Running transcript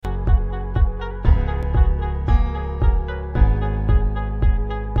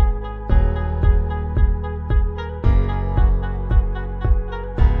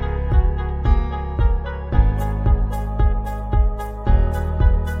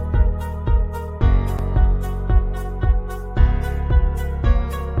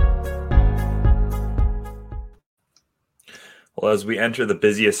Well, as we enter the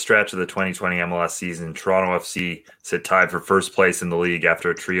busiest stretch of the 2020 MLS season, Toronto FC sit tied for first place in the league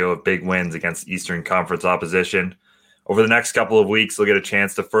after a trio of big wins against Eastern Conference opposition. Over the next couple of weeks, they'll get a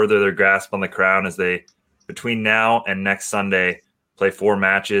chance to further their grasp on the crown as they, between now and next Sunday, play 4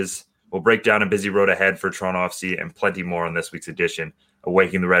 matches. We'll break down a busy road ahead for Toronto FC and plenty more on this week's edition of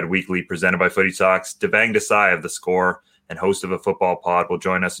Waking the Red Weekly, presented by Footy Talks. Devang Desai of The Score and host of a football pod will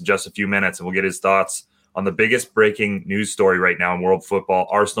join us in just a few minutes, and we'll get his thoughts on the biggest breaking news story right now in world football.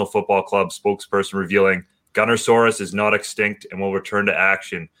 Arsenal Football Club spokesperson revealing Gunnersaurus is not extinct and will return to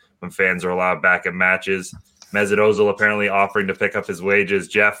action when fans are allowed back at matches. Mesut Ozil apparently offering to pick up his wages.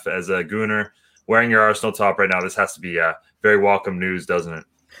 Jeff, as a Gooner, wearing your Arsenal top right now, this has to be very welcome news, doesn't it?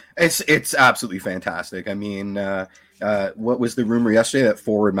 It's absolutely fantastic. I mean, what was the rumor yesterday that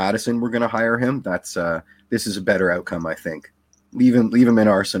forward Madison were going to hire him? This is a better outcome, I think. Leave him in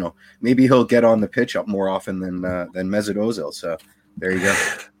Arsenal. Maybe he'll get on the pitch up more often than Mesut Ozil. So there you go.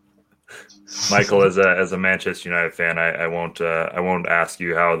 Michael, as a Manchester United fan, I won't ask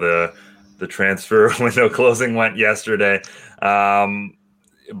you how the transfer window closing went yesterday,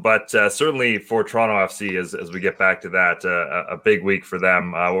 but certainly for Toronto FC, as we get back to that, a big week for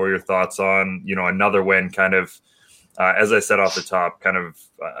them. What were your thoughts on another win? Kind of as I said off the top, kind of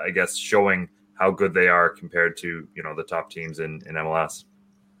I guess showing how good they are compared to the top teams in MLS.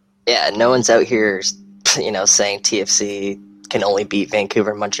 Yeah, no one's out here saying TFC can only beat Vancouver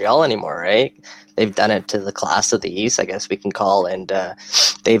and Montreal anymore, right? They've done it to the class of the East, I guess we can call, and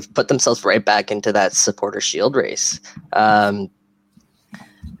they've put themselves right back into that supporter shield race.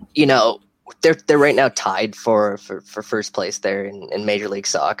 They're right now tied for first place there in Major League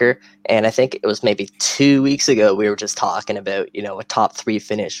Soccer. And I think it was maybe 2 weeks ago we were just talking about, a top 3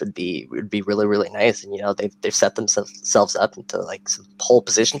 finish would be really, really nice. And, they've set themselves up into like some pole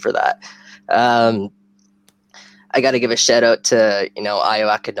position for that. I got to give a shout out to,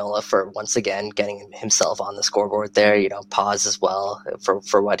 Ayo Akinola for once again getting himself on the scoreboard there, pause as well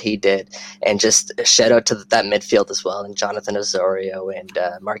for what he did. And just a shout out to that midfield as well, and Jonathan Osorio and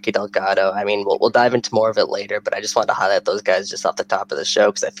Marky Delgado. I mean, we'll dive into more of it later, but I just wanted to highlight those guys just off the top of the show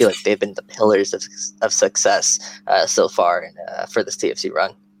because I feel like they've been the pillars of success so far for this TFC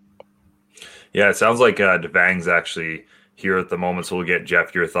run. Yeah, it sounds like Devang's actually here at the moment, so we'll get,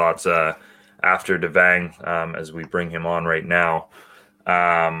 Jeff, your thoughts after Devang, as we bring him on right now.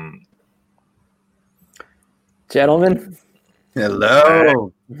 Gentlemen.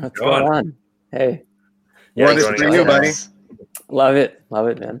 Hello. What's going on? Hey. What is it for you, buddy? Love it,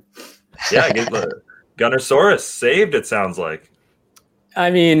 man. Yeah, Gunnersaurus saved, it sounds like.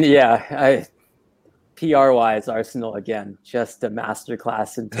 I mean, yeah, PR-wise, Arsenal, again, just a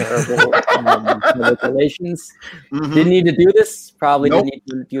masterclass in terrible manipulations. Mm-hmm. Didn't need to do this. Probably Didn't need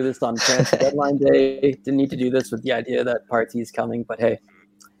to do this on transfer deadline day. Didn't need to do this with the idea that Partey's coming. But, hey,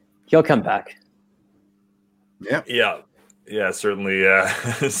 he'll come back. Yeah, certainly.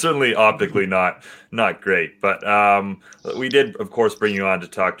 Certainly optically not great. But we did, of course, bring you on to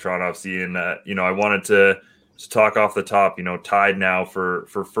talk Toronto FC. And, I wanted to just talk off the top, tied now for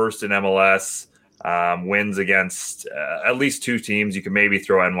first in MLS. Wins against at least 2 teams. You can maybe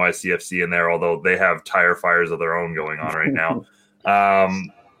throw NYCFC in there, although they have tire fires of their own going on right now.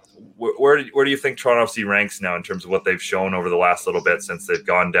 Where do you think Toronto FC ranks now in terms of what they've shown over the last little bit since they've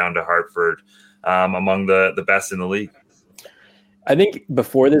gone down to Hartford, among the best in the league? I think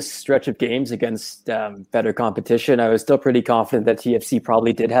before this stretch of games against better competition, I was still pretty confident that TFC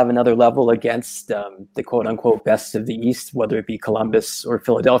probably did have another level against the quote-unquote best of the East, whether it be Columbus or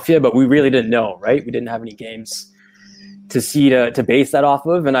Philadelphia. But we really didn't know, right? We didn't have any games to see to base that off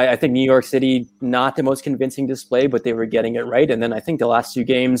of. And I think New York City, not the most convincing display, but they were getting it right. And then I think the last 2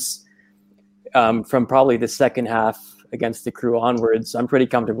 games from probably the second half against the Crew onwards, I'm pretty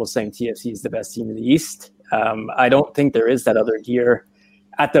comfortable saying TFC is the best team in the East. I don't think there is that other gear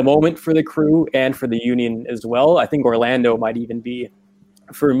at the moment for the Crew and for the Union as well. I think Orlando might even be,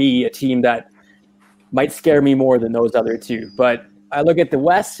 for me, a team that might scare me more than those other 2. But I look at the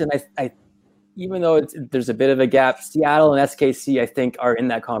West, and I even though there's a bit of a gap, Seattle and SKC, I think, are in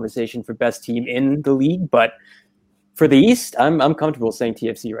that conversation for best team in the league. But for the East, I'm comfortable saying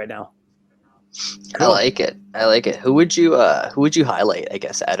TFC right now. Cool. I like it. Who would you highlight, I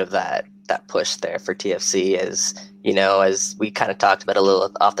guess, out of that push there for TFC, as as we kind of talked about a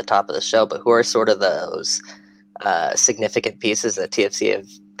little off the top of the show, but who are sort of those significant pieces that TFC have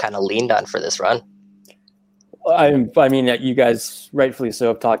kind of leaned on for this run? I mean, you guys rightfully so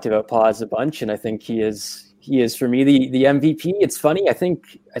have talked about Paz a bunch, and I think he is for me the MVP. It's funny. I think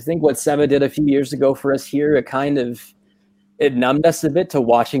what Seba did a few years ago for us here, it numbed us a bit to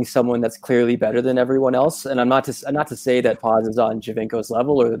watching someone that's clearly better than everyone else. And I'm not to say that Paz is on Javinko's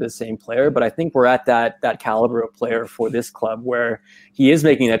level or they're the same player, but I think we're at that caliber of player for this club where he is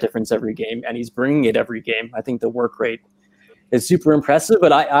making that difference every game and he's bringing it every game. I think the work rate is super impressive,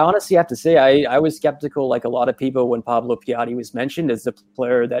 but I honestly have to say I was skeptical, like a lot of people, when Pablo Piatti was mentioned as the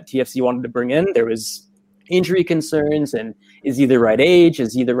player that TFC wanted to bring in. There was injury concerns, and is he the right age?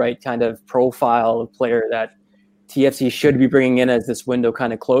 Is he the right kind of profile of player that TFC should be bringing in as this window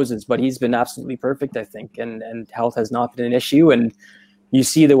kind of closes? But he's been absolutely perfect, I think, and health has not been an issue. And you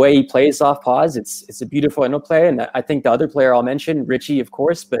see the way he plays off pause. It's a beautiful window play. And I think the other player I'll mention, Richie, of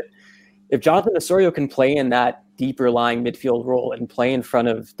course, but if Jonathan Osorio can play in that deeper lying midfield role and play in front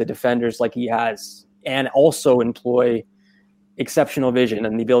of the defenders like he has, and also employ exceptional vision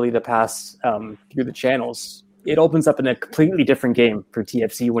and the ability to pass through the channels, it opens up in a completely different game for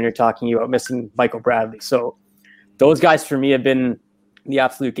TFC when you're talking about missing Michael Bradley. So those guys for me have been the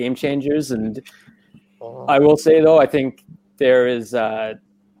absolute game changers. And I will say, though, I think there's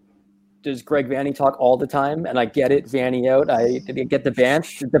Greg Vanney talk all the time, and I get it, Vanney out. I get the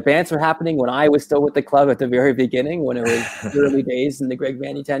bants. The bants are happening when I was still with the club at the very beginning, when it was early days in the Greg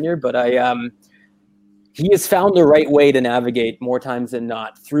Vanney tenure. But he has found the right way to navigate more times than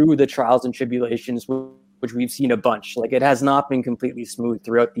not through the trials and tribulations, which we've seen a bunch. Like, it has not been completely smooth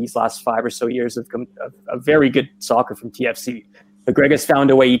throughout these last 5 or so years of very good soccer from TFC. But Greg has found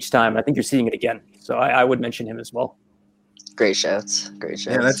a way each time. I think you're seeing it again. So I would mention him as well. Great shouts.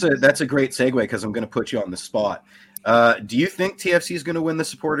 Yeah, that's a great segue, because I'm going to put you on the spot. Do you think TFC is going to win the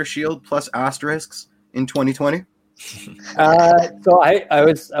Supporter Shield plus asterisks in 2020? So I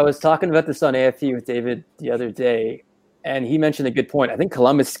was talking about this on AFT with David the other day, and he mentioned a good point. I think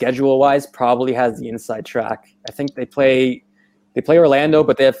Columbus, schedule-wise, probably has the inside track. I think they play Orlando,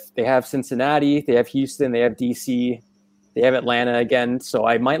 but they have Cincinnati, they have Houston, they have DC, they have Atlanta again. So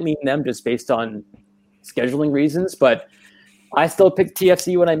I might lean them just based on scheduling reasons, but I still picked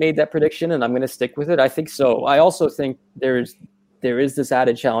TFC when I made that prediction, and I'm going to stick with it. I think so. I also think there is this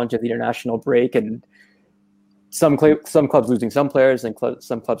added challenge of the international break, and some clubs losing some players and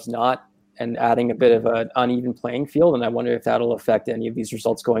some clubs not, and adding a bit of an uneven playing field. And I wonder if that'll affect any of these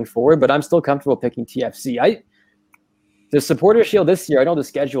results going forward. But I'm still comfortable picking TFC. The Supporter Shield this year, I know the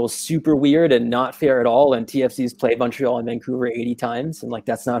schedule is super weird and not fair at all, and TFC's played Montreal and Vancouver 80 times, and like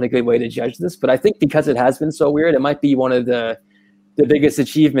that's not a good way to judge this. But I think because it has been so weird, it might be one of the biggest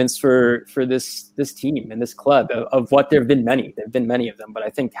achievements for this team and this club of what there have been many. There have been many of them, but I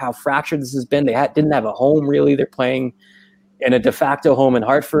think how fractured this has been. They didn't have a home really. They're playing in a de facto home in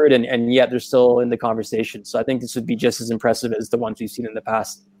Hartford, and yet they're still in the conversation. So I think this would be just as impressive as the ones we've seen in the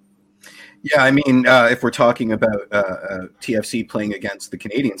past. Yeah, I mean, if we're talking about TFC playing against the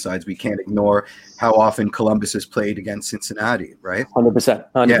Canadian sides, we can't ignore how often Columbus has played against Cincinnati, right? 100%.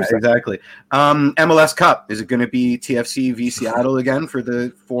 Yeah, exactly. MLS Cup, is it going to be TFC v Seattle again for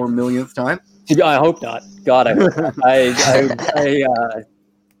the 4 millionth time? I hope not. God, I hope not.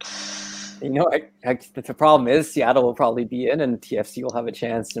 The problem is Seattle will probably be in, and TFC will have a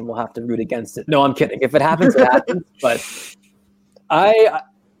chance, and we'll have to root against it. No, I'm kidding. If it happens, it happens. But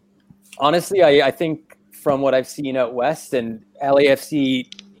honestly, I think from what I've seen out west, and LAFC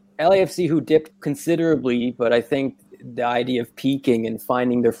who dipped considerably, but I think the idea of peaking and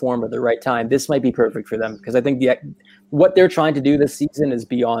finding their form at the right time, this might be perfect for them, because I think what they're trying to do this season is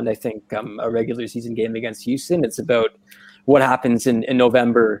beyond, I think, a regular season game against Houston. It's about what happens in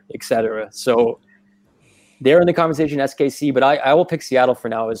November, etc. So they're in the conversation, SKC, but I will pick Seattle for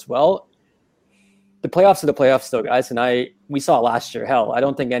now as well. The playoffs are the playoffs, though, guys, and we saw last year. Hell, I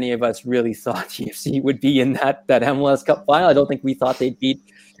don't think any of us really thought TFC would be in that MLS Cup final. I don't think we thought they'd beat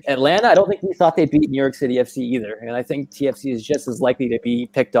Atlanta. I don't think we thought they'd beat New York City FC either. And I think TFC is just as likely to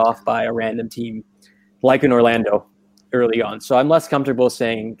be picked off by a random team like in Orlando early on. So I'm less comfortable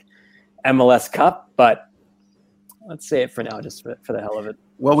saying MLS Cup, but let's say it for now, just for the hell of it.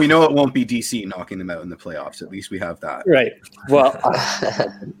 Well, we know it won't be DC knocking them out in the playoffs. At least we have that. Right. Well,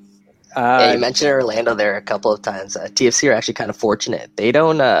 yeah, you mentioned Orlando there a couple of times. TFC are actually kind of fortunate. They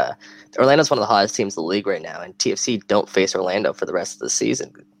don't. Orlando's one of the hottest teams in the league right now, and TFC don't face Orlando for the rest of the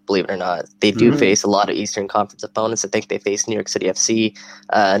season. Believe it or not, they do face a lot of Eastern Conference opponents. I think they face New York City FC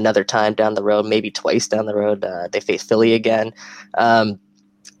another time down the road, maybe twice down the road. They face Philly again,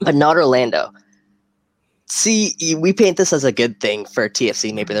 but not Orlando. See, we paint this as a good thing for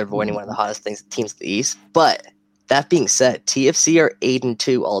TFC. Maybe they're avoiding one of the hottest teams in the East. But that being said, TFC are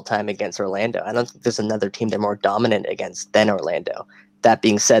 8-2 all time against Orlando. I don't think there's another team they're more dominant against than Orlando. that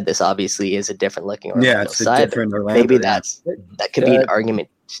being said, this obviously is a different looking Orlando it's side. a different Orlando. Maybe that could be an argument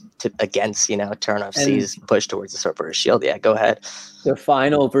against, Toronto FC's push towards the Surfer Shield. Yeah, go ahead. The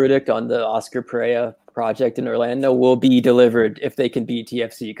final verdict on the Oscar Pereira project in Orlando will be delivered if they can beat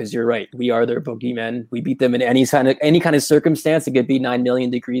TFC, because you're right, we are their boogeymen. We beat them in any kind of circumstance. It could be 9 million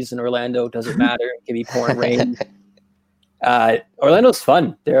degrees in Orlando, doesn't matter. It could be pouring rain. Orlando's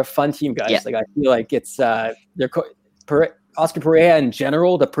fun. They're a fun team, guys. Yeah. Like, I feel like it's Oscar Pereira in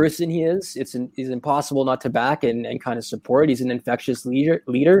general, the person he is, it's impossible not to back and kind of support. He's an infectious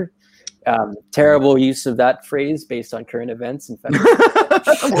leader. Terrible use of that phrase based on current events. In fact,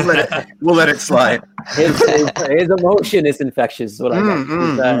 we'll let it slide. His emotion is infectious. Is what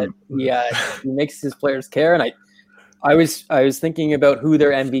I got. He makes his players care, and I was thinking about who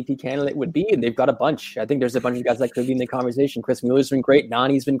their MVP candidate would be, and they've got a bunch. I think there's a bunch of guys that could be in the conversation. Chris Mueller's been great.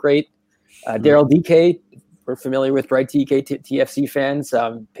 Nani's been great. Daryl DK, we're familiar with, right? TFC fans.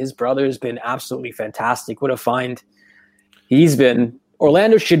 His brother's been absolutely fantastic. What a find he's been.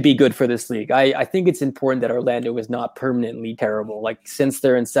 Orlando should be good for this league. I think it's important that Orlando is not permanently terrible. Like, since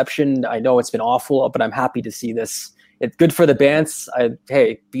their inception, I know it's been awful, but I'm happy to see this. It's good for the Bants.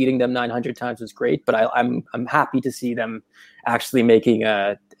 Beating them 900 times was great, but I'm happy to see them actually making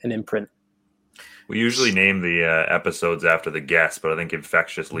an imprint. We usually name the episodes after the guest, but I think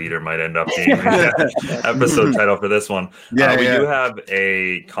Infectious Leader might end up being the episode title for this one. We do have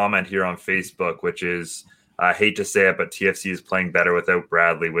a comment here on Facebook, which is, I hate to say it, but TFC is playing better without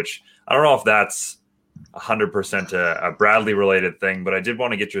Bradley, which I don't know if that's 100% a Bradley related thing, but I did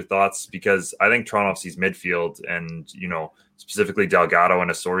want to get your thoughts, because I think Toronto FC's midfield and, specifically Delgado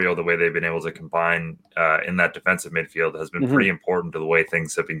and Osorio, the way they've been able to combine in that defensive midfield has been pretty important to the way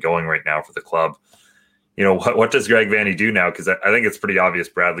things have been going right now for the club. What does Greg Vanney do now? Because I think it's pretty obvious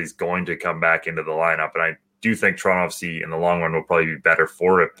Bradley's going to come back into the lineup, and I do think Toronto FC in the long run will probably be better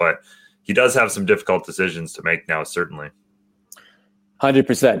for it, but he does have some difficult decisions to make now, certainly.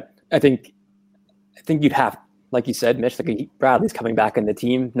 100%. I think you'd have, like you said, Mitch, Bradley's coming back in the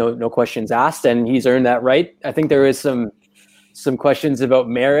team, no questions asked, and he's earned that right. I think there is some questions about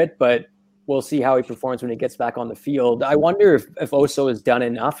merit, but we'll see how he performs when he gets back on the field. I wonder if Oso has done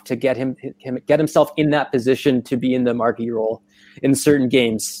enough to get himself in that position to be in the marquee role in certain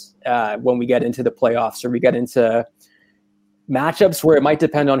games when we get into the playoffs, or we get into matchups where it might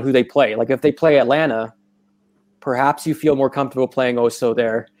depend on who they play. Like, if they play Atlanta, perhaps you feel more comfortable playing Oso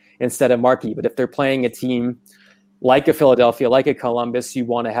there instead of Markey. But if they're playing a team like a Philadelphia, like a Columbus, you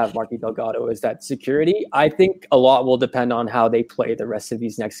want to have Markey Delgado as that security. I think a lot will depend on how they play the rest of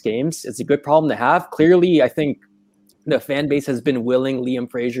these next games. It's a good problem to have. Clearly, I think the fan base has been willing Liam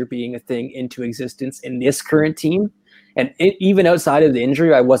Fraser being a thing into existence in this current team. And even outside of the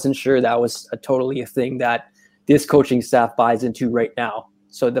injury, I wasn't sure that was totally a thing that this coaching staff buys into right now.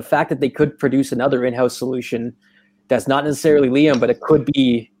 So the fact that they could produce another in-house solution that's not necessarily Liam, but it could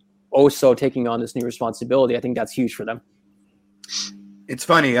be Oso taking on this new responsibility, I think that's huge for them. It's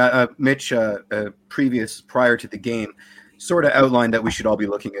funny, Mitch, prior to the game, sort of outlined that we should all be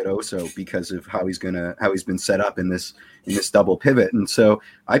looking at Oso because of how he's been set up in this double pivot. And so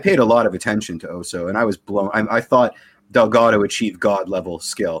I paid a lot of attention to Oso, and I was blown. I thought Delgado achieved God level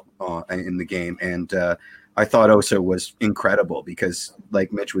skill in the game, and I thought Oso was incredible because,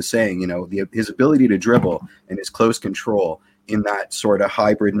 like Mitch was saying, his ability to dribble and his close control in that sort of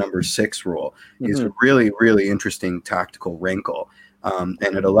hybrid number 6 role is a really, really interesting tactical wrinkle. And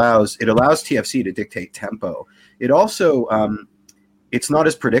it allows TFC to dictate tempo. It also, it's not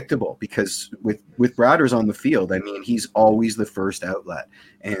as predictable because with Bradders on the field, I mean, he's always the first outlet.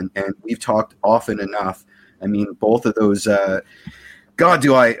 And we've talked often enough. I mean, both of those, God,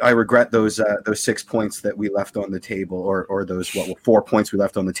 do I regret those 6 points that we left on the table, or those 4 points we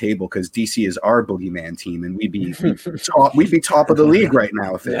left on the table, because DC is our boogeyman team, and we'd be top of the league right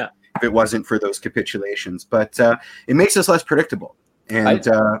now if it wasn't for those capitulations. But it makes us less predictable, and I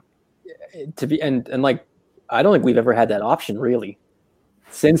don't think we've ever had that option really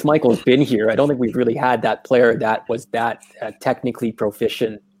since Michael's been here. I don't think we've really had that player that was that technically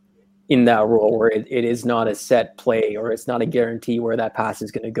proficient in that role, where it is not a set play, or it's not a guarantee where that pass is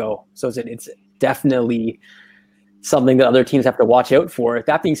going to go. So it's definitely something that other teams have to watch out for.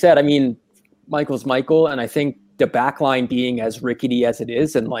 That being said, I mean, Michael's Michael, and I think the back line being as rickety as it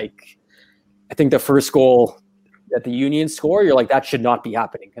is, and I think the first goal that the Union score, you're like, that should not be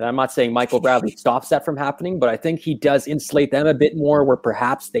happening. And I'm not saying Michael Bradley stops that from happening, but I think he does insulate them a bit more, where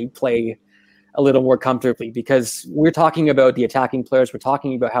perhaps they play a little more comfortably, because we're talking about the attacking players. We're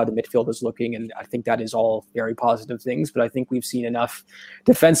talking about how the midfield is looking, and I think that is all very positive things. But I think we've seen enough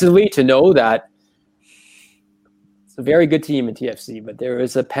defensively to know that It's a very good team in TFC, but there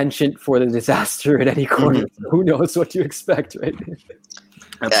is a penchant for the disaster at any corner. So who knows what to expect, right?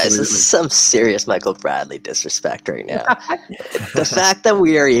 Guys, this is some serious Michael Bradley disrespect right now. The fact that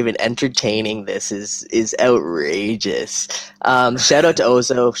we are even entertaining this is outrageous. Shout out to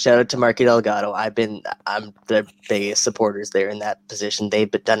Ozo. Shout out to Marky Delgado. I'm the biggest supporters there in that position. They've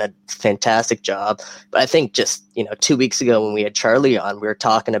done a fantastic job. But I think just 2 weeks ago when we had Charlie on, we were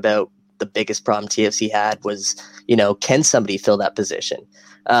talking about the biggest problem TFC had was can somebody fill that position?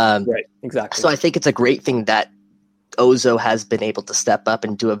 Right, exactly. So I think it's a great thing that Ozo has been able to step up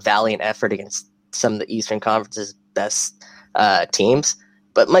and do a valiant effort against some of the Eastern Conference's best teams.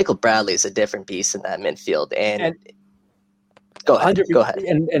 But Michael Bradley is a different beast in that midfield. And go ahead.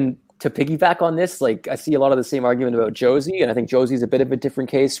 And to piggyback on this, like I see a lot of the same argument about Josie, and I think Josie's a bit of a different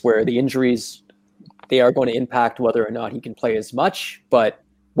case where the injuries, they are going to impact whether or not he can play as much. But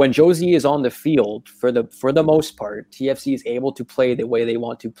when Josie is on the field, for the most part, TFC is able to play the way they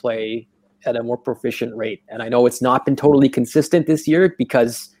want to play at a more proficient rate. And I know it's not been totally consistent this year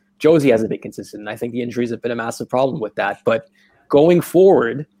because Josie hasn't been consistent. And I think the injuries have been a massive problem with that. But going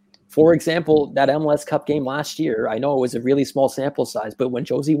forward, for example, that MLS Cup game last year, I know it was a really small sample size, but when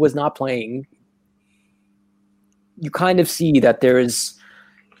Josie was not playing, you kind of see that there's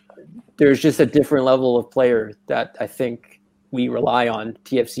just a different level of player that I think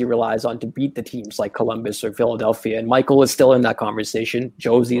TFC relies on to beat the teams like Columbus or Philadelphia. And Michael is still in that conversation.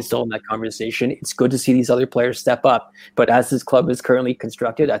 Josie is still in that conversation. It's good to see these other players step up. But as this club is currently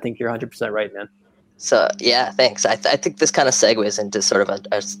constructed, I think you're 100% right, man. So, yeah, thanks. I think this kind of segues into sort of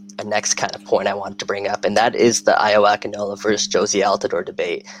a next kind of point I wanted to bring up, and that is the Akinola versus Josie Altidore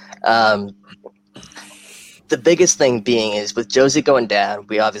debate. The biggest thing being is with Josie going down,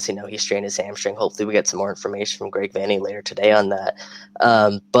 we obviously know he strained his hamstring. Hopefully we get some more information from Greg Vanney later today on that.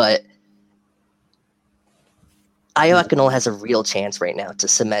 But Akinola has a real chance right now to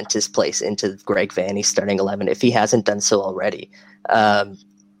cement his place into Greg Vanney's starting 11 if he hasn't done so already.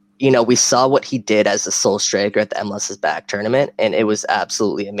 We saw what he did as a sole striker at the MLS's back tournament, and it was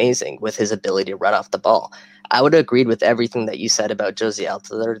absolutely amazing with his ability to run off the ball. I would have agreed with everything that you said about Josie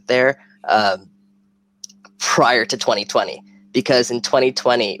Altidore there. Prior to 2020, because in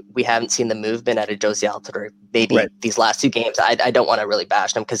 2020 we haven't seen the movement out of Josie Altidore. Maybe these last two games, I don't want to really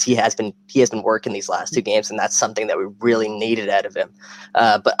bash him because he has been working these last two games, and that's something that we really needed out of him.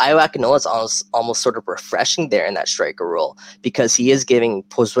 But Akinola is almost sort of refreshing there in that striker role because he is giving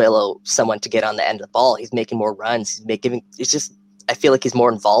Pozuelo someone to get on the end of the ball. He's making more runs. I feel like he's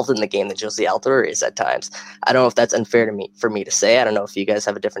more involved in the game than Josie Altidore is at times. I don't know if that's unfair for me to say. I don't know if you guys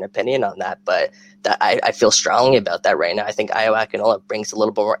have a different opinion on that, but I feel strongly about that right now. I think Akinola brings a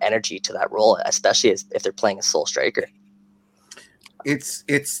little bit more energy to that role, especially if they're playing a sole striker.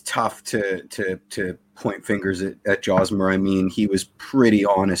 It's tough to point fingers at Josmer. I mean, he was pretty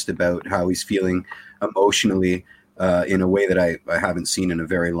honest about how he's feeling emotionally in a way that I haven't seen in a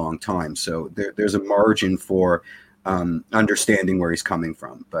very long time. So there's a margin for understanding where he's coming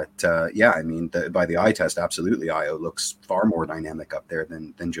from. But I mean, by the eye test, absolutely, Io looks far more dynamic up there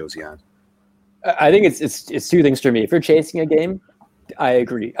than Josiane. I think it's two things for me. If you're chasing a game, I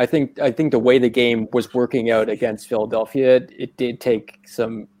agree. I think the way the game was working out against Philadelphia, it did take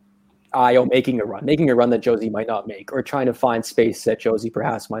some Io making a run that Josie might not make, or trying to find space that Josie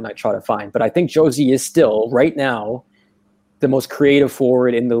perhaps might not try to find. But I think Josie is still right now the most creative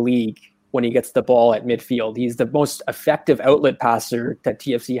forward in the league when he gets the ball at midfield. He's the most effective outlet passer that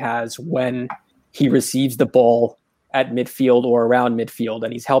TFC has when he receives the ball at midfield or around midfield,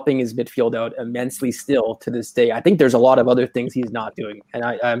 and he's helping his midfield out immensely still to this day. I think there's a lot of other things he's not doing, and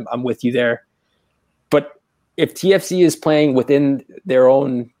I'm with you there. But if TFC is playing within their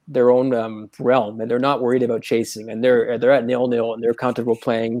own realm, and they're not worried about chasing, and they're at 0-0 and they're comfortable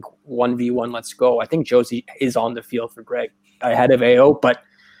playing 1v1, let's go, I think Josie is on the field for Greg ahead of AO. But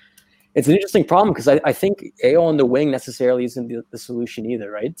it's an interesting problem because I think AO on the wing necessarily isn't the solution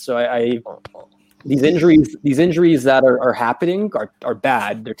either, right? So these injuries that are happening are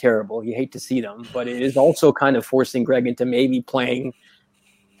bad. They're terrible. You hate to see them, but it is also kind of forcing Greg into maybe playing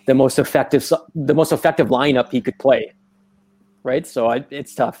the most effective lineup he could play, right? So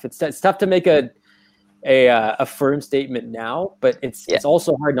it's tough. It's tough to make a firm statement now, but it's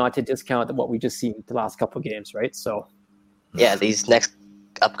also hard not to discount what we just seen the last couple of games, right? So yeah, these next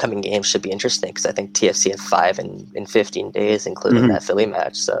upcoming games should be interesting because I think TFC have 5 in 15 days, including that Philly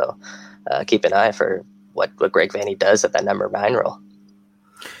match. So keep an eye for what Greg Vanney does at that number 9 role.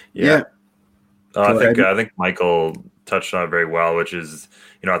 Yeah. I think Michael touched on it very well, which is,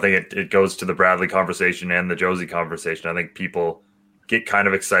 I think it goes to the Bradley conversation and the Josie conversation. I think people get kind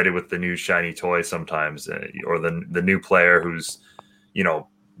of excited with the new shiny toy sometimes, or the new player who's,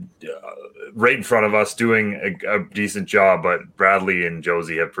 right in front of us doing a decent job. But Bradley and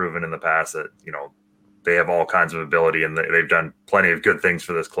Josie have proven in the past that, they have all kinds of ability, and they've done plenty of good things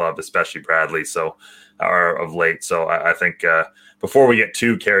for this club, especially Bradley. Of late. So I think before we get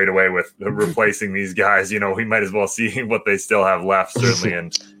too carried away with replacing these guys, we might as well see what they still have left, certainly.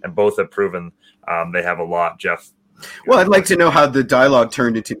 And both have proven they have a lot. Jeff. Well, I'd like to know how the dialogue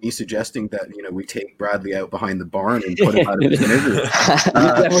turned into me suggesting that, we take Bradley out behind the barn and put him out of his misery.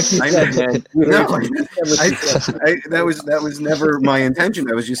 That was never my intention.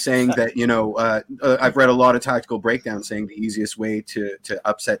 I was just saying that, I've read a lot of tactical breakdowns saying the easiest way to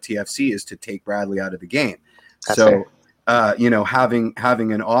upset TFC is to take Bradley out of the game. That's so, fair.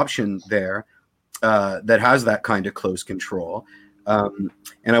 Having an option there that has that kind of close control. And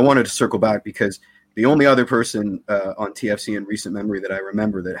I wanted to circle back because the only other person on TFC in recent memory that I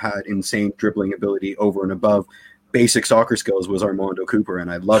remember that had insane dribbling ability over and above basic soccer skills was Armando Cooper, and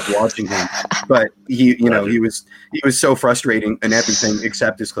I loved watching him. But he was so frustrating in everything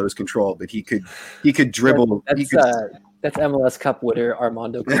except his close control. But he could dribble. That's MLS Cup winner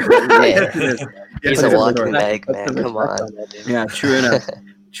Armando Cooper. He's a walking bag, man. Come on. Yeah, true enough.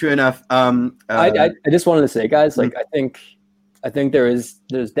 True enough. I just wanted to say, guys, I think there's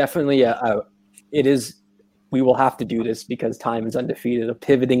definitely we will have to do this because time is undefeated of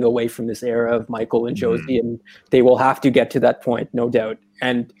pivoting away from this era of Michael and Josie, and they will have to get to that point, no doubt.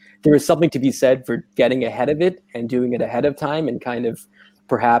 And there is something to be said for getting ahead of it and doing it ahead of time and kind of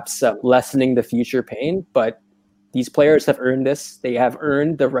perhaps lessening the future pain. But these players have earned this. They have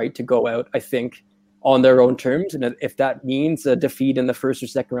earned the right to go out, I think, on their own terms. And if that means a defeat in the first or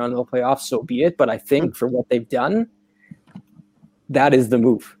second round of the playoffs, so be it. But I think for what they've done, that is the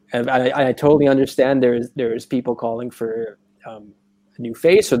move. And I totally understand there's people calling for a new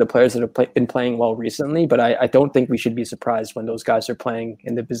face or the players that have been playing well recently, but I don't think we should be surprised when those guys are playing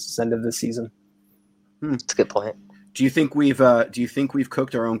in the business end of the season. That's a good point. Do you think we've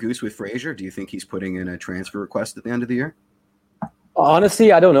cooked our own goose with Fraser? Do you think he's putting in a transfer request at the end of the year?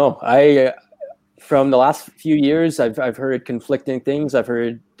 Honestly, I don't know. From the last few years, I've heard conflicting things. I've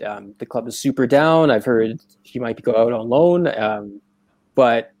heard the club is super down. I've heard he might go out on loan,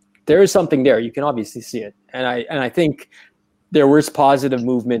 but there is something there. You can obviously see it, and I think there was positive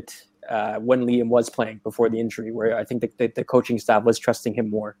movement when Liam was playing before the injury, where I think the coaching staff was trusting him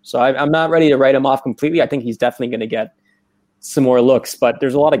more. So I'm not ready to write him off completely. I think he's definitely going to get some more looks, but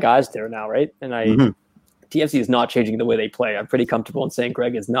there's a lot of guys there now, right? And TFC is not changing the way they play. I'm pretty comfortable in saying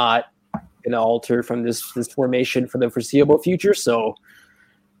Greg is not going to alter from this formation for the foreseeable future. So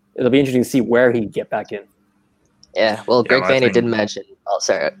it'll be interesting to see where he can get back in. Yeah, well, Greg Vanney did mention.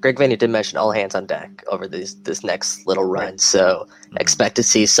 Greg Vanney did mention all hands on deck over this next little run. So expect to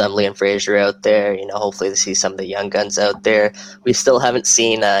see some Liam Fraser out there. Hopefully to see some of the young guns out there. We still haven't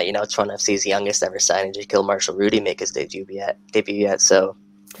seen, Toronto FC's youngest ever signing, Jaquil Marshall-Rudy, make his debut yet. So,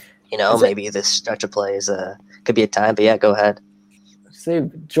 maybe this stretch of play could be a time. But yeah, go ahead. Say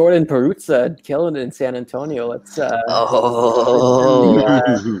Jordan Peruzza killing it in San Antonio. Let's. I'm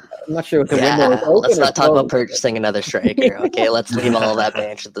not sure what the window is open. Let's not talk about purchasing another striker. Okay, let's leave all that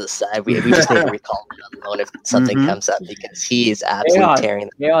bench to the side. We just need to recall him on loan if something comes up because he is absolutely tearing.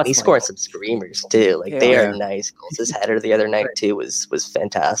 He scored some screamers too. They are nice goals. His header the other night too was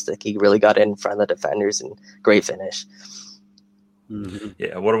fantastic. He really got in front of the defenders and great finish.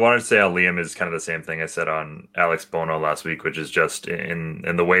 Yeah, what I wanted to say on Liam is kind of the same thing I said on Alex Bono last week, which is just in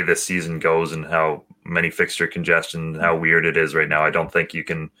the way this season goes and how many fixture congestion, how weird it is right now. I don't think you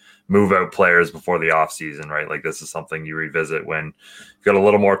can move out players before the off season, right? This is something you revisit when you've got a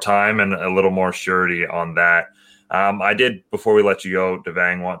little more time and a little more surety on that. I did, before we let you go,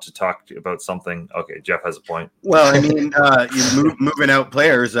 Devang, want to talk about something. Okay, Jeff has a point. Well, I mean, moving out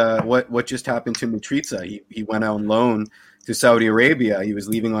players, what just happened to Mitrita? He went out on loan to Saudi Arabia. He was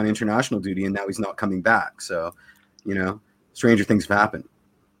leaving on international duty, and now he's not coming back. So, stranger things have happened.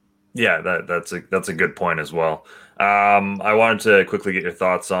 Yeah, that's a good point as well. I wanted to quickly get your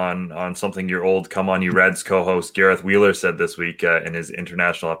thoughts on something your old Come On You Reds co-host Gareth Wheeler said this week in his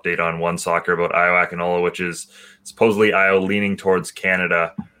international update on One Soccer about Ayo Akinola, which is supposedly Ayo leaning towards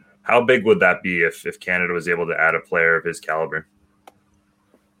Canada. How big would that be if Canada was able to add a player of his caliber?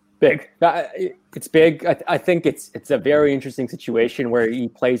 Big. It's big. I think it's a very interesting situation where he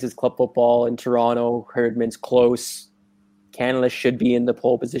plays his club football in Toronto. Herdman's close. Canada should be in the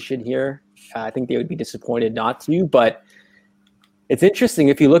pole position here. I think they would be disappointed not to. But it's interesting.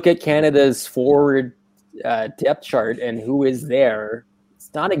 If you look at Canada's forward depth chart and who is there,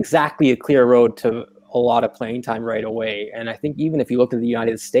 it's not exactly a clear road to a lot of playing time right away. And I think even if you look at the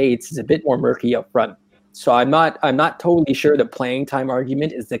United States, it's a bit more murky up front. So I'm not totally sure the playing time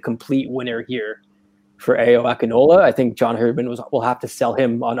argument is the complete winner here for Ayo Akinola. I think John Herdman will have to sell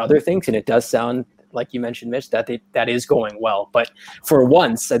him on other things, and it does sound like you mentioned, Mitch, that is going well. But for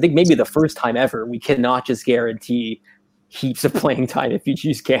once, I think maybe the first time ever, we cannot just guarantee heaps of playing time if you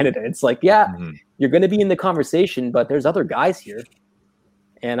choose Canada. It's like, you're going to be in the conversation, but there's other guys here.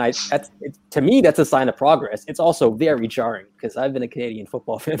 And to me, that's a sign of progress. It's also very jarring because I've been a Canadian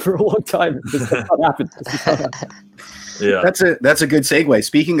football fan for a long time. This is not happened. Yeah, that's a good segue.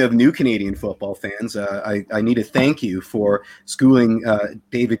 Speaking of new Canadian football fans, I need to thank you for schooling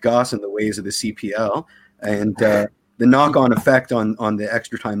David Goss in the ways of the CPL, and the knock-on effect on the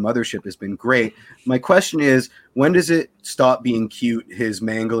Extra Time Mothership has been great. My question is, when does it stop being cute, his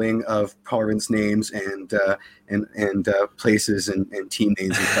mangling of province names and places and team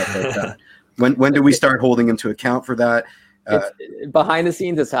names and stuff like that? When do we start holding him to account for that? Behind the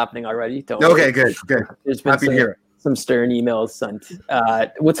scenes, it's happening already. Okay, good. There's been some stern emails sent.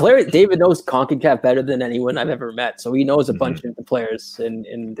 What's hilarious, David knows CONCACAF better than anyone I've ever met. So he knows a bunch of the players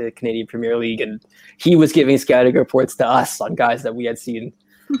in the Canadian Premier League. And he was giving scouting reports to us on guys that we had seen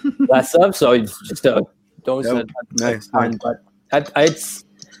less of. So it's just nice. But it's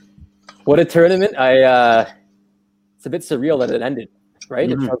what a tournament. It's a bit surreal that it ended,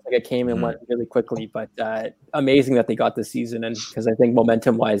 right? It felt like it came and went really quickly, but amazing that they got this season, and because I think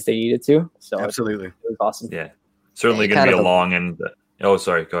momentum-wise they needed to. So absolutely, it was awesome. Yeah. Certainly going to be a long and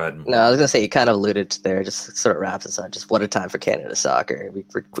sorry, go ahead. No, I was going to say you kind of alluded to there, just sort of wraps us on just what a time for Canada soccer.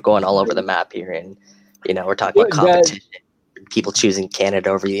 We're going all over the map here, and we're talking about competition, people choosing Canada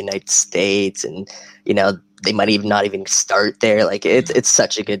over the United States, and they might even not even start there. Like it's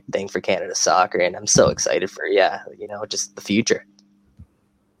such a good thing for Canada soccer, and I'm so excited for just the future.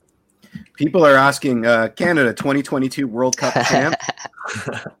 People are asking Canada 2022 World Cup champ.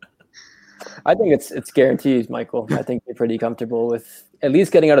 I think it's guaranteed, Michael. I think you're pretty comfortable with at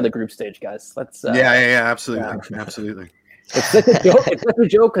least getting out of the group stage, guys. Let's. Absolutely, absolutely. It's such a joke. It's such a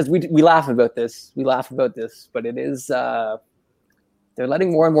joke because we laugh about this. But it is. They're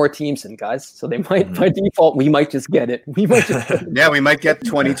letting more and more teams in, guys. So they might, by default, we might just get it. We might get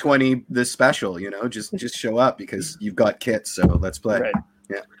 2020 the special. Just show up because you've got kits. So let's play. Right.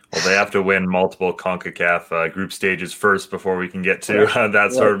 Yeah. Well, they have to win multiple CONCACAF group stages first before we can get to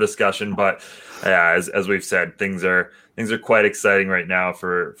that sort of discussion. But as we've said, things are quite exciting right now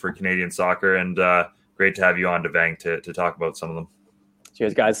for Canadian soccer, and great to have you on, Devang, to talk about some of them.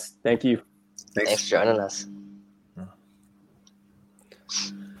 Cheers, guys. Thank you. Thanks for joining us.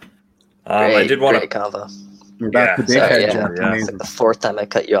 I did want to convo. We're back to It's like the fourth time I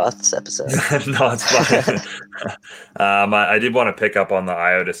cut you off this episode. No, it's fine. I did want to pick up on the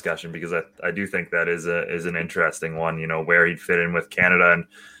Ayo discussion because I do think that is an interesting one. Where he'd fit in with Canada, and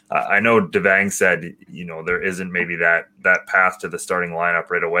I know Devang said there isn't maybe that path to the starting lineup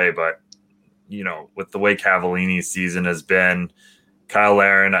right away, but with the way Cavallini's season has been, Kyle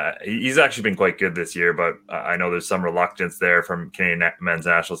Larin, he's actually been quite good this year, but I know there's some reluctance there from Canadian men's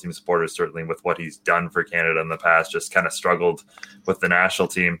national team supporters, certainly with what he's done for Canada in the past, just kind of struggled with the national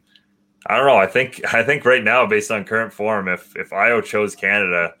team. I don't know. I think right now, based on current form, if Ayo chose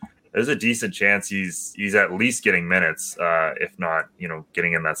Canada, there's a decent chance he's at least getting minutes, if not,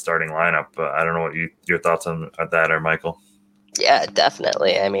 getting in that starting lineup. I don't know what your thoughts on that are, Michael. Yeah,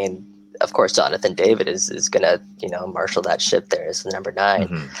 definitely. I mean, of course, Jonathan David is going to, marshal that ship there as the number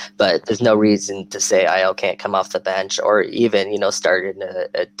 9. But there's no reason to say Ayo can't come off the bench or even, start in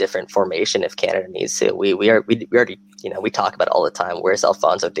a different formation if Canada needs to. We already, we talk about it all the time. Where's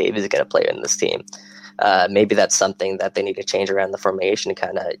Alphonso Davies going to play in this team? Maybe that's something that they need to change around the formation,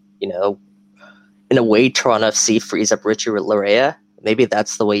 kind of, in a way, Toronto FC frees up Richie Larea. Maybe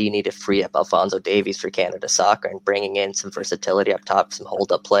that's the way you need to free up Alphonso Davies for Canada soccer and bringing in some versatility up top, some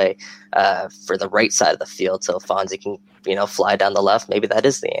hold-up play for the right side of the field so Alphonso can, fly down the left. Maybe that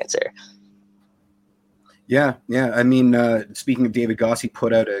is the answer. Yeah. I mean, speaking of David Goss, he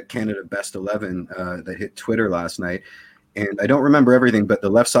put out a Canada Best 11 that hit Twitter last night. And I don't remember everything, but the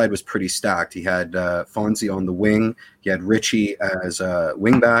left side was pretty stacked. He had Fonzie on the wing. He had Richie as a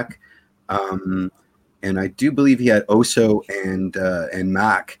wingback. And I do believe he had Oso and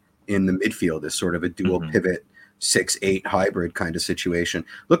Mac in the midfield as sort of a dual pivot 6-8 hybrid kind of situation.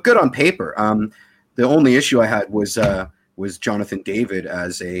 Looked good on paper. The only issue I had was Jonathan David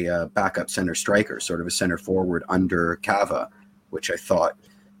as a backup center striker, sort of a center forward under Cava, which I thought,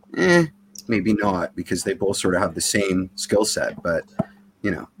 maybe not, because they both sort of have the same skill set. But,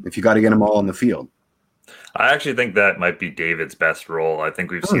 if you got to get them all on the field. I actually think that might be David's best role. I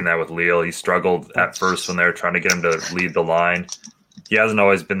think we've seen that with Lille. He struggled at first when they were trying to get him to lead the line. He hasn't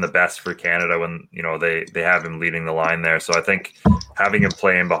always been the best for Canada when, they have him leading the line there. So I think having him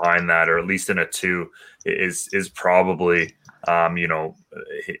playing behind that, or at least in a 2, is probably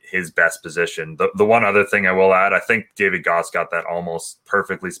his best position. The one other thing I will add, I think David Goss got that almost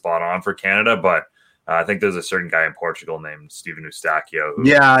perfectly spot on for Canada, but I think there's a certain guy in Portugal named Steven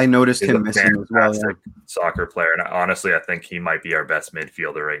Eustáquio. I noticed him missing as well. Yeah. Soccer player, and honestly, I think he might be our best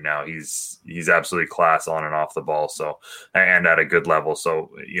midfielder right now. He's absolutely class on and off the ball, so and at a good level.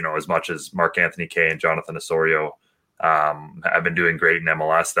 So as much as Marc-Anthony Kaye and Jonathan Osorio have been doing great in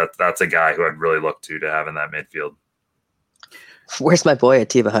MLS, that's a guy who I'd really look to have in that midfield. Where's my boy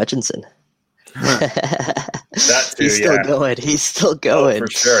Atiba Hutchinson? That too, he's still going. He's still going.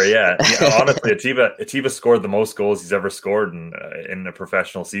 For sure, yeah. Honestly, Atiba scored the most goals he's ever scored in a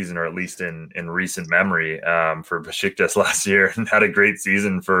professional season, or at least in recent memory, for Besiktas last year, and had a great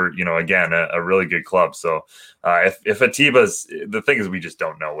season for again a really good club. So if Atiba's, the thing is, we just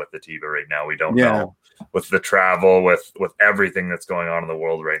don't know with Atiba right now. We don't know with the travel, with everything that's going on in the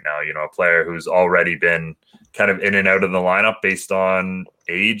world right now. A player who's already been kind of in and out of the lineup based on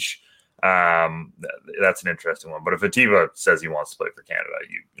age. That's an interesting one. But if Atiba says he wants to play for Canada,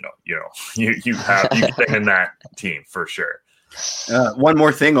 you get him in that team for sure. One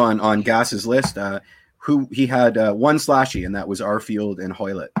more thing on Gass's list, who he had one slashy, and that was Arfield and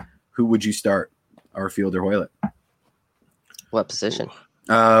Hoylett. Who would you start, Arfield or Hoylett? What position?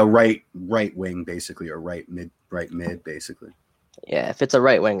 Right wing basically, or right mid basically. Yeah, if it's a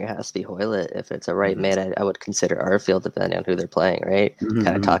right wing, it has to be Hoylett. If it's a right mid, I would consider Arfield, depending on who they're playing, right? Kind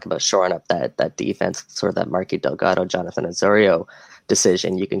of talk about shoring up that defense, sort of that Marky Delgado, Jonathan Osorio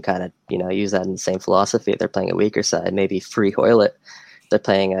decision. You can kind of, use that in the same philosophy. If they're playing a weaker side, maybe free Hoylett. If they're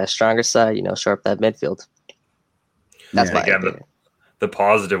playing a stronger side, shore up that midfield. That's my opinion. The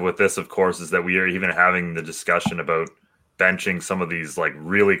positive with this, of course, is that we are even having the discussion about benching some of these like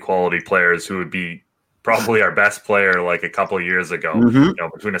really quality players who would be probably our best player like a couple of years ago,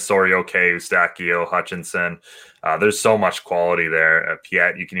 between Osorio, Kaye, Eustáquio, Hutchinson. There's so much quality there.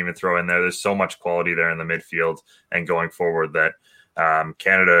 Piet, you can even throw in there. There's so much quality there in the midfield and going forward that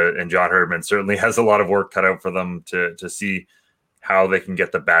Canada and John Herdman certainly has a lot of work cut out for them to see how they can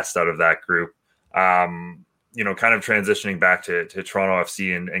get the best out of that group. Kind of transitioning back to Toronto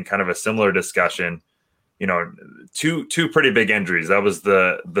FC and kind of a similar discussion, two pretty big injuries. That was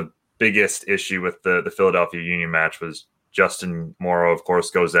the biggest issue with the Philadelphia Union match was Justin Morrow, of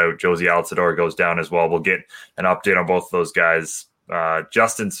course, goes out. Josie Altidore goes down as well. We'll get an update on both of those guys.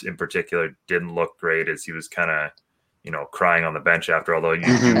 Justin's in particular didn't look great as he was kind of, crying on the bench after, although you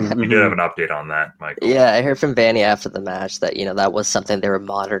did have an update on that, Michael. Yeah, I heard from Vanney after the match that, that was something they were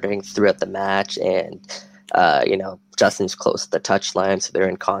monitoring throughout the match. And, Justin's close to the touchline, so they're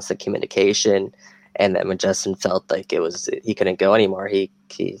in constant communication. And then when Justin felt like he couldn't go anymore, he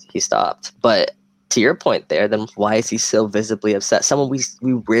stopped. But to your point there, then why is he so visibly upset? Someone we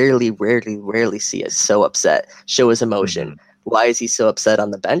rarely see is so upset, show his emotion. Why is he so upset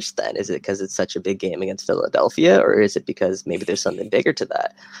on the bench then? Is it because it's such a big game against Philadelphia, or is it because maybe there's something bigger to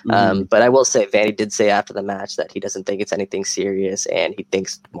that? But I will say, Vanney did say after the match that he doesn't think it's anything serious, and he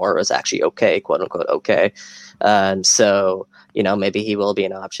thinks Morrow is actually okay, quote unquote okay. So maybe he will be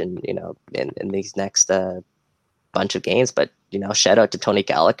an option, in these next bunch of games. But shout out to Tony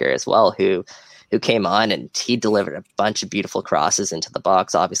Gallacher as well, who came on and he delivered a bunch of beautiful crosses into the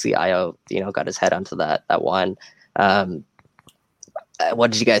box. Obviously, Io, got his head onto that one.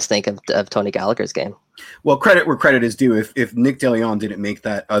 What did you guys think of Tony Gallacher's game? Well, credit where credit is due. If Nick DeLeon didn't make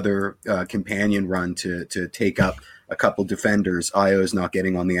that other companion run to take up a couple defenders, Io's not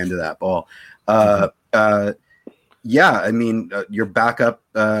getting on the end of that ball. Your backup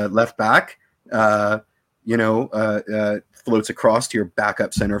left back, floats across to your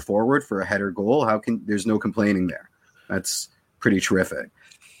backup center forward for a header goal. There's no complaining there. That's pretty terrific.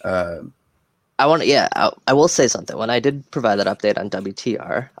 I will say something. When I did provide that update on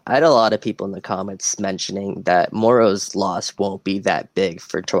WTR, I had a lot of people in the comments mentioning that Morrow's loss won't be that big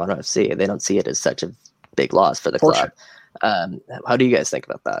for Toronto FC. They don't see it as such a big loss for the club. How do you guys think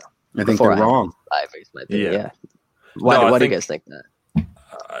about that? I think they're wrong. Yeah. Why do you guys think that?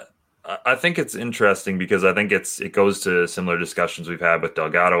 I think it's interesting because I think it goes to similar discussions we've had with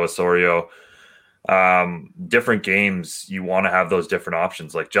Delgado, Osorio. Different games, you want to have those different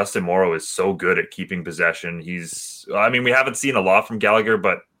options. Like Justin Morrow is so good at keeping possession. We haven't seen a lot from Gallagher,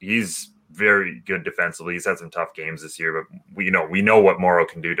 but he's very good defensively. He's had some tough games this year, but we know what Morrow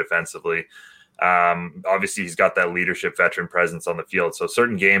can do defensively. Obviously, he's got that leadership veteran presence on the field. So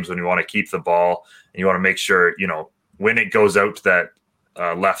certain games when you want to keep the ball and you want to make sure, when it goes out to that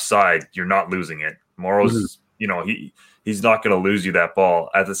left side, you're not losing it. Morrow's, he's not going to lose you that ball.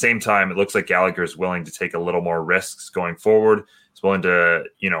 At the same time, it looks like Gallagher is willing to take a little more risks going forward. He's willing to,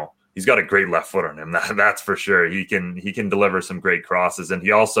 he's got a great left foot on him. That's for sure. He can deliver some great crosses. And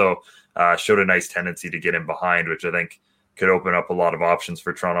he also showed a nice tendency to get in behind, which I think could open up a lot of options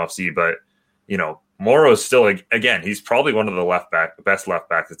for Toronto FC. But, Morrow's still, again, he's probably one of the best left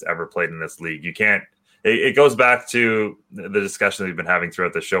back that's ever played in this league. It goes back to the discussion that we've been having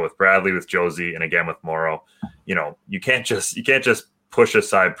throughout the show with Bradley, with Josie, and again with Morrow. You can't just push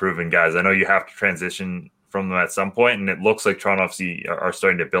aside proven guys. I know you have to transition from them at some point, and it looks like Toronto FC are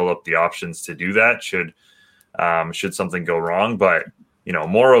starting to build up the options to do that should something go wrong. But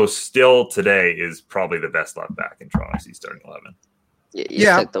Morrow still today is probably the best left back in Toronto FC starting 11.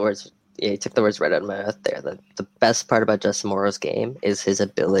 You took the words right out of my mouth there. The best part about Justin Morrow's game is his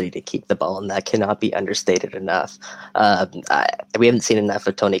ability to keep the ball, and that cannot be understated enough. We haven't seen enough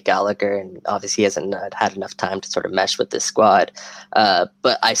of Tony Gallacher, and obviously he hasn't had enough time to sort of mesh with this squad.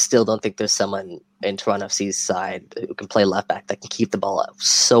 But I still don't think there's someone in Toronto FC's side who can play left back that can keep the ball up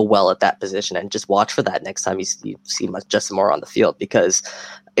so well at that position. And just watch for that next time you see Justin Morrow on the field, because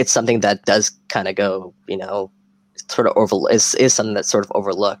it's something that does kind of go, sort of is something that's sort of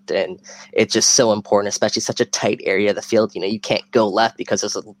overlooked, and it's just so important, especially such a tight area of the field. You can't go left because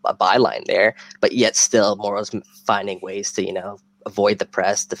there's a byline there, but yet still Morrow's finding ways to avoid the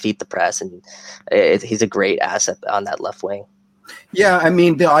press, defeat the press, and he's a great asset on that left wing. Yeah, I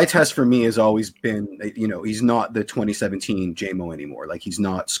mean, the eye test for me has always been, he's not the 2017 JMO anymore. Like, he's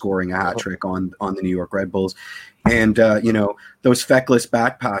not scoring a hat trick on the New York Red Bulls, and those feckless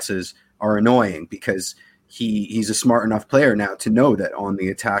back passes are annoying because he's a smart enough player now to know that on the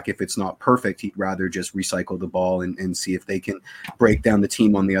attack, if it's not perfect, he'd rather just recycle the ball and see if they can break down the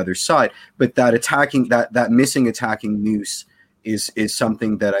team on the other side. But that missing attacking nous is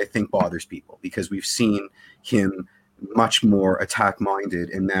something that I think bothers people, because we've seen him much more attack minded,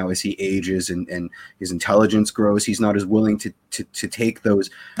 and now as he ages and his intelligence grows, he's not as willing to take those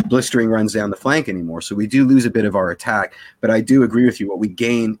blistering runs down the flank anymore. So we do lose a bit of our attack, but I do agree with you. What we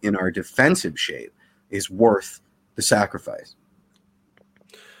gain in our defensive shape is worth the sacrifice.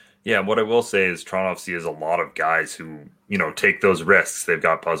 Yeah, what I will say is Toronto FC has a lot of guys who, take those risks. They've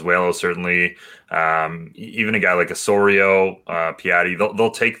got Pozuelo, certainly, even a guy like Osorio, Piatti.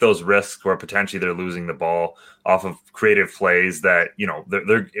 They'll take those risks where potentially they're losing the ball off of creative plays that,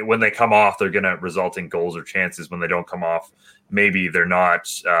 they're when they come off, they're going to result in goals or chances. When they don't come off, maybe they're not,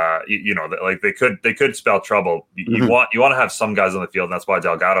 like they could spell trouble. You want to have some guys on the field, and that's why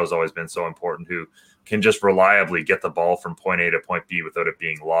Delgado has always been so important, who can just reliably get the ball from point A to point B without it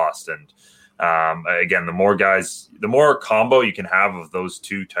being lost. And again, the more combo you can have of those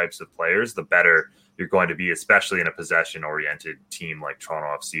two types of players, the better you're going to be, especially in a possession-oriented team like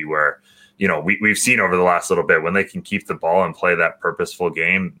Toronto FC, where, we've seen over the last little bit, when they can keep the ball and play that purposeful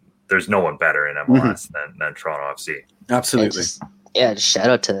game, there's no one better in MLS than Toronto FC. Absolutely.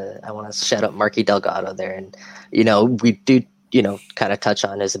 I want to shout out Marky Delgado there. And, we do, kind of touch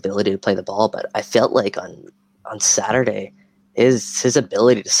on his ability to play the ball, but I felt like on Saturday, his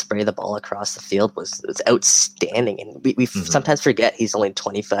ability to spray the ball across the field was outstanding. And we sometimes forget he's only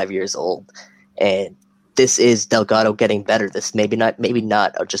 25 years old, and this is Delgado getting better. This maybe not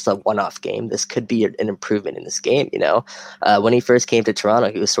just a one-off game. This could be an improvement in this game. When he first came to Toronto,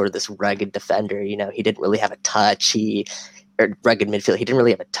 he was sort of this rugged defender. He didn't really have a touch. Rugged midfield. He didn't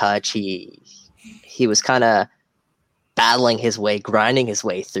really have a touch. He was kind of battling his way, grinding his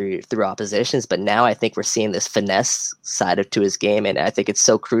way through oppositions. But now I think we're seeing this finesse side to his game, and I think it's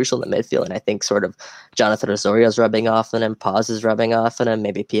so crucial in the midfield. And I think sort of Jonathan Osorio's rubbing off on him, Paz is rubbing off on him,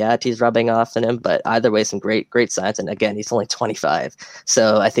 maybe Piatti's rubbing off on him. But either way, some great signs. And again, he's only 25,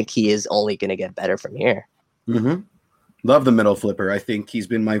 so I think he is only going to get better from here. Love the middle flipper. I think he's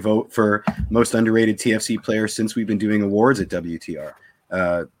been my vote for most underrated TFC player since we've been doing awards at WTR.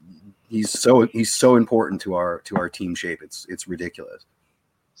 He's so important to our team shape. It's ridiculous.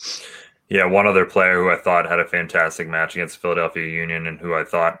 Yeah, one other player who I thought had a fantastic match against Philadelphia Union, and who I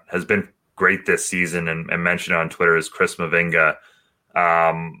thought has been great this season and mentioned on Twitter, is Chris Mavinga.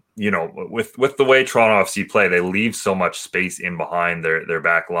 With the way Toronto FC play, they leave so much space in behind their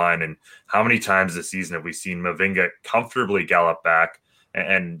back line. And how many times this season have we seen Mavinga comfortably gallop back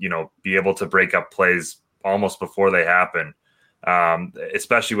and be able to break up plays almost before they happen?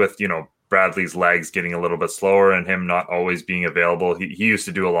 Especially with, Bradley's legs getting a little bit slower and him not always being available. He used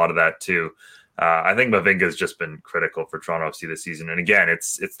to do a lot of that too. I think Mavinga has just been critical for Toronto FC this season. And again,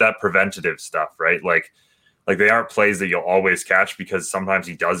 it's that preventative stuff, right? Like they aren't plays that you'll always catch because sometimes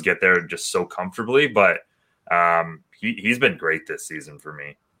he does get there just so comfortably. But he's been great this season for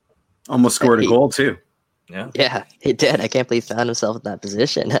me. Almost scored a goal too. Yeah, he did. I can't believe he found himself in that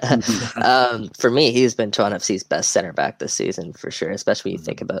position. For me, he's been Toronto FC's best center back this season for sure, especially when you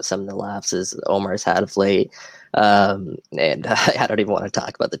think about some of the lapses Omar's had of late. And I don't even want to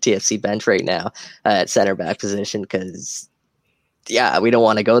talk about the TFC bench right now at center back position because, we don't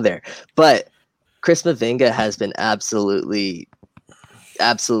want to go there. But Chris Mavinga has been absolutely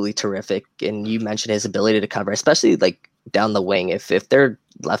terrific. And you mentioned his ability to cover, especially like down the wing. If their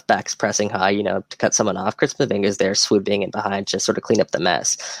left back's pressing high, to cut someone off, Chris Mavinga's there swooping in behind to sort of clean up the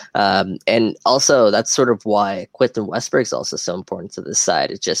mess. And also that's sort of why Quinton Westberg's also so important to this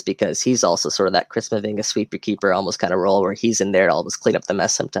side. It's just because he's also sort of that Chris Mavinga sweeper keeper almost kind of role where he's in there to almost clean up the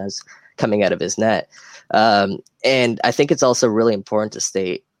mess sometimes coming out of his net. And I think it's also really important to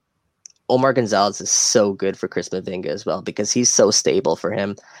state Omar Gonzalez is so good for Chris Mavinga as well because he's so stable for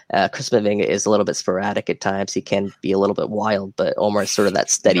him. Chris Mavinga is a little bit sporadic at times. He can be a little bit wild, but Omar is sort of that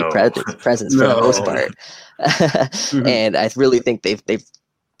steady presence for the most part. And I really think they've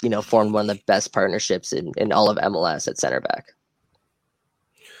formed one of the best partnerships in all of MLS at center back.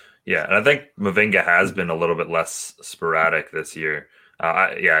 Yeah, and I think Mavinga has been a little bit less sporadic this year.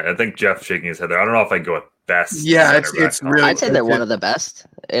 I think Jeff shaking his head there. I don't know if I go with best. Yeah, it's really. I'd say they're one of the best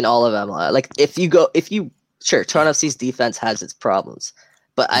in all of MLS. Like sure, Toronto FC's defense has its problems,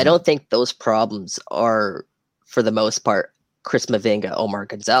 but I don't think those problems are, for the most part, Chris Mavinga, Omar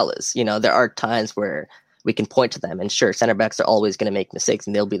Gonzalez. There are times where we can point to them, and sure, center backs are always going to make mistakes,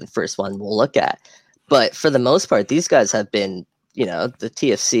 and they'll be the first one we'll look at. But for the most part, these guys have been, the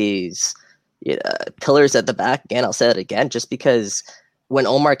TFC's pillars at the back. Again, I'll say it again, just because when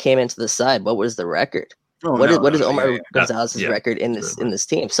Omar came into the side, what was the record? What is Omar Gonzalez's record in this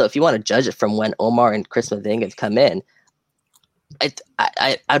team? So if you want to judge it from when Omar and Chris Mavinga have come in,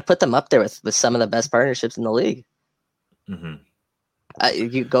 I'd put them up there with some of the best partnerships in the league.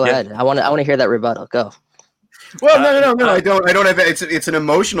 You go ahead. I want to hear that rebuttal. Go. Well, no. I don't have. It's an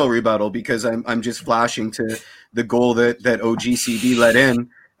emotional rebuttal because I'm just flashing to the goal that OGCB let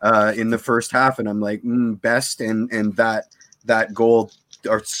in the first half, and I'm like, best and that goal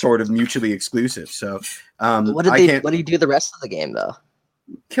are sort of mutually exclusive. So, what did he do the rest of the game though?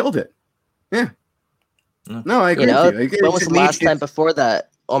 Killed it. Yeah. No, I agree. With you. When was the last time before that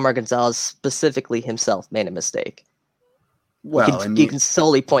Omar Gonzalez specifically himself made a mistake? Well, you can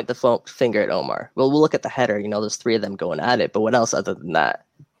solely point the finger at Omar. Well, we'll look at the header. There's three of them going at it, but what else other than that?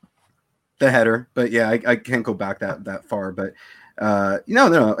 The header, but yeah, I can't go back that far. But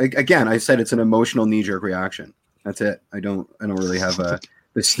no. Again, I said it's an emotional knee-jerk reaction. That's it. I don't really have the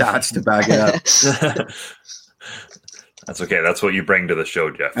stats to back it up. That's okay. That's what you bring to the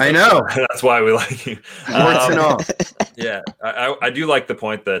show, Jeff. I know. That's why we like you. Warts and all. Yeah, I do like the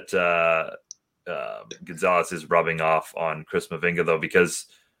point that Gonzalez is rubbing off on Chris Mavinga, though, because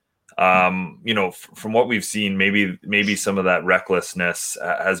from what we've seen, maybe some of that recklessness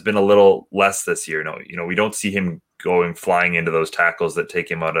has been a little less this year. No, we don't see him flying into those tackles that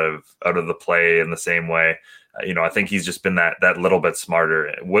take him out of the play in the same way. I think he's just been that little bit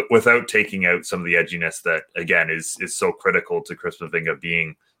smarter without taking out some of the edginess that, again, is so critical to Chris Mavinga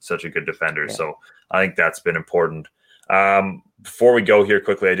being such a good defender. Yeah. So I think that's been important. Before we go here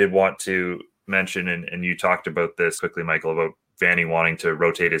quickly, I did want to mention, and you talked about this quickly, Michael, about Vanney wanting to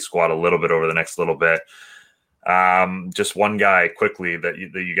rotate his squad a little bit over the next little bit. Just one guy quickly that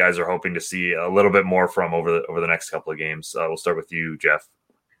you guys are hoping to see a little bit more from over the next couple of games. We'll start with you, Jeff.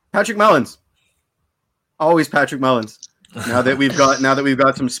 Patrick Mullins. Always Patrick Mullins. Now that we've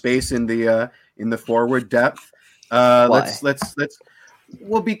got some space in the forward depth, let's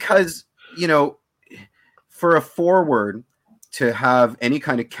because for a forward to have any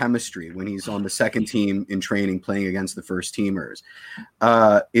kind of chemistry when he's on the second team in training playing against the first teamers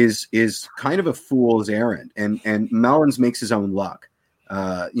is kind of a fool's errand, and Mullins makes his own luck.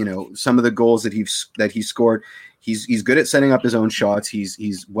 Some of the goals that he scored, he's good at setting up his own shots.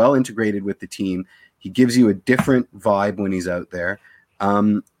 He's well integrated with the team. He gives you a different vibe when he's out there.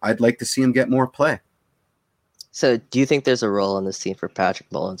 I'd like to see him get more play. So do you think there's a role on this team for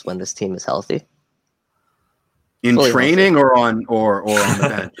Patrick Mullins when this team is healthy? In fully training healthy. or on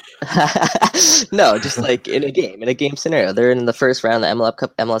the bench? No, just like in a game scenario. They're in the first round of the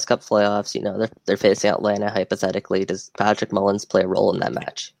MLS Cup playoffs. They're facing Atlanta hypothetically. Does Patrick Mullins play a role in that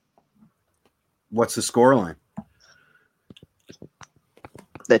match? What's the scoreline?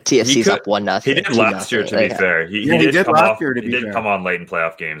 The TFC's up 1-0. He did last year, to be fair. He did last year. He did come on late in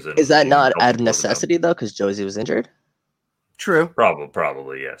playoff games. Is that not out of necessity though? Because Josie was injured. True.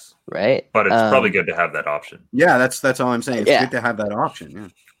 Probably yes. Right. But it's probably good to have that option. Yeah, that's all I'm saying. It's good to have that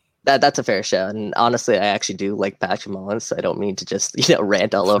option. Yeah. That's a fair shout. And honestly, I actually do like Patrick Mullins. So I don't mean to just,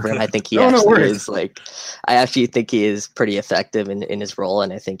 rant all over him. I think he is I actually think he is pretty effective in his role.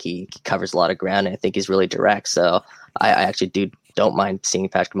 And I think he covers a lot of ground. And I think he's really direct. So I actually don't mind seeing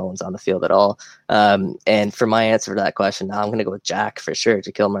Patrick Mullins on the field at all. And for my answer to that question, now I'm going to go with Jack for sure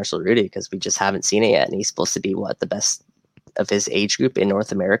to kill Marshall Rudy, because we just haven't seen it yet. And he's supposed to be the best of his age group in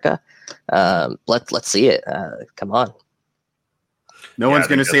North America. Let's see it. Come on. No one's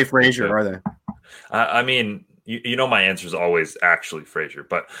going to say Fraser, are they? I mean, my answer is always actually Fraser,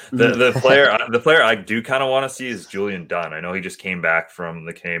 but the player I do kind of want to see is Julian Dunn. I know he just came back from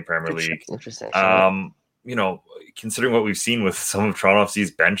the Canadian Premier League. Interesting. Considering what we've seen with some of Toronto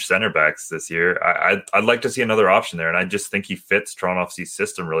FC's bench center backs this year, I'd like to see another option there, and I just think he fits Toronto FC's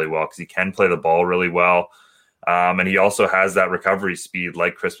system really well because he can play the ball really well, and he also has that recovery speed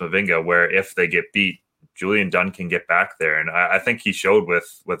like Chris Mavinga, where if they get beat, Julian Dunn can get back there. And I think he showed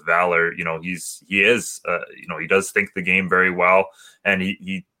with Valor, he does think the game very well. And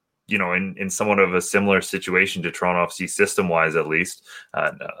he in somewhat of a similar situation to Toronto FC system wise, at least.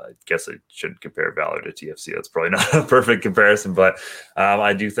 I guess I shouldn't compare Valor to TFC. That's probably not a perfect comparison, but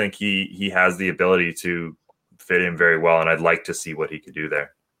I do think he has the ability to fit in very well. And I'd like to see what he could do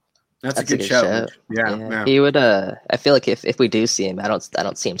there. That's a good shout. Yeah. He would. I feel like if we do see him, I don't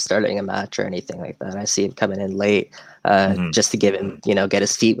see him starting a match or anything like that. I see him coming in late, just to give him, get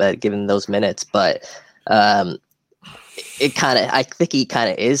his feet wet, give him those minutes. But I think he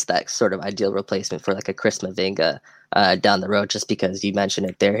kind of is that sort of ideal replacement for like a Chris Mavinga down the road, just because you mentioned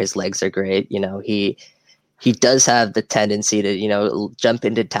it there. His legs are great. He does have the tendency to jump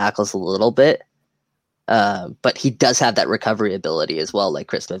into tackles a little bit. But he does have that recovery ability as well, like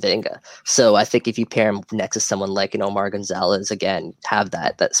Chris Mavinga. So I think if you pair him next to someone like Omar Gonzalez, again, have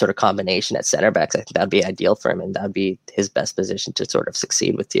that sort of combination at center backs, I think that'd be ideal for him, and that'd be his best position to sort of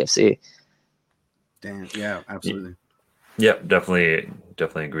succeed with TFC. Damn, yeah, absolutely. Yep, definitely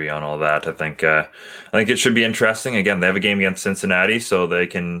agree on all that. I think it should be interesting. Again, they have a game against Cincinnati, so they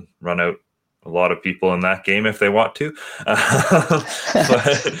can run out a lot of people in that game if they want to. That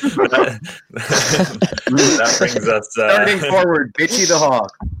brings us starting forward, Bitchy the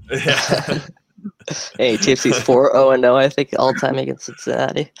Hawk. Yeah. Hey, TFC's 4-0-0, I think, all time against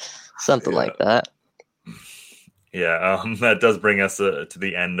Cincinnati, something like that. Yeah, that does bring us to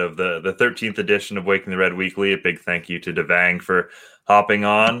the end of the 13th edition of Waking the Red Weekly. A big thank you to Devang for hopping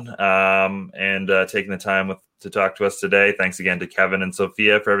on and taking the time to talk to us today. Thanks again to Kevin and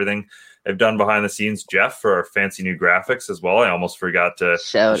Sophia for everything they've done behind the scenes. Jeff for our fancy new graphics as well. I almost forgot to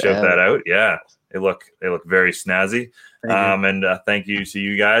shout that out. Yeah, they look very snazzy. And thank you to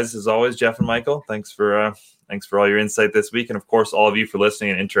you guys as always, Jeff and Michael. Thanks for all your insight this week, and of course all of you for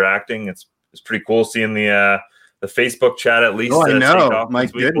listening and interacting. It's pretty cool seeing the Facebook chat at least. Oh, I know. My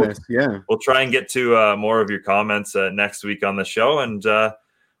goodness, We'll try and get to more of your comments next week on the show. And of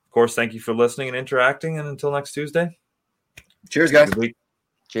course, thank you for listening and interacting. And until next Tuesday. Cheers, guys.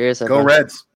 Cheers. Go Reds.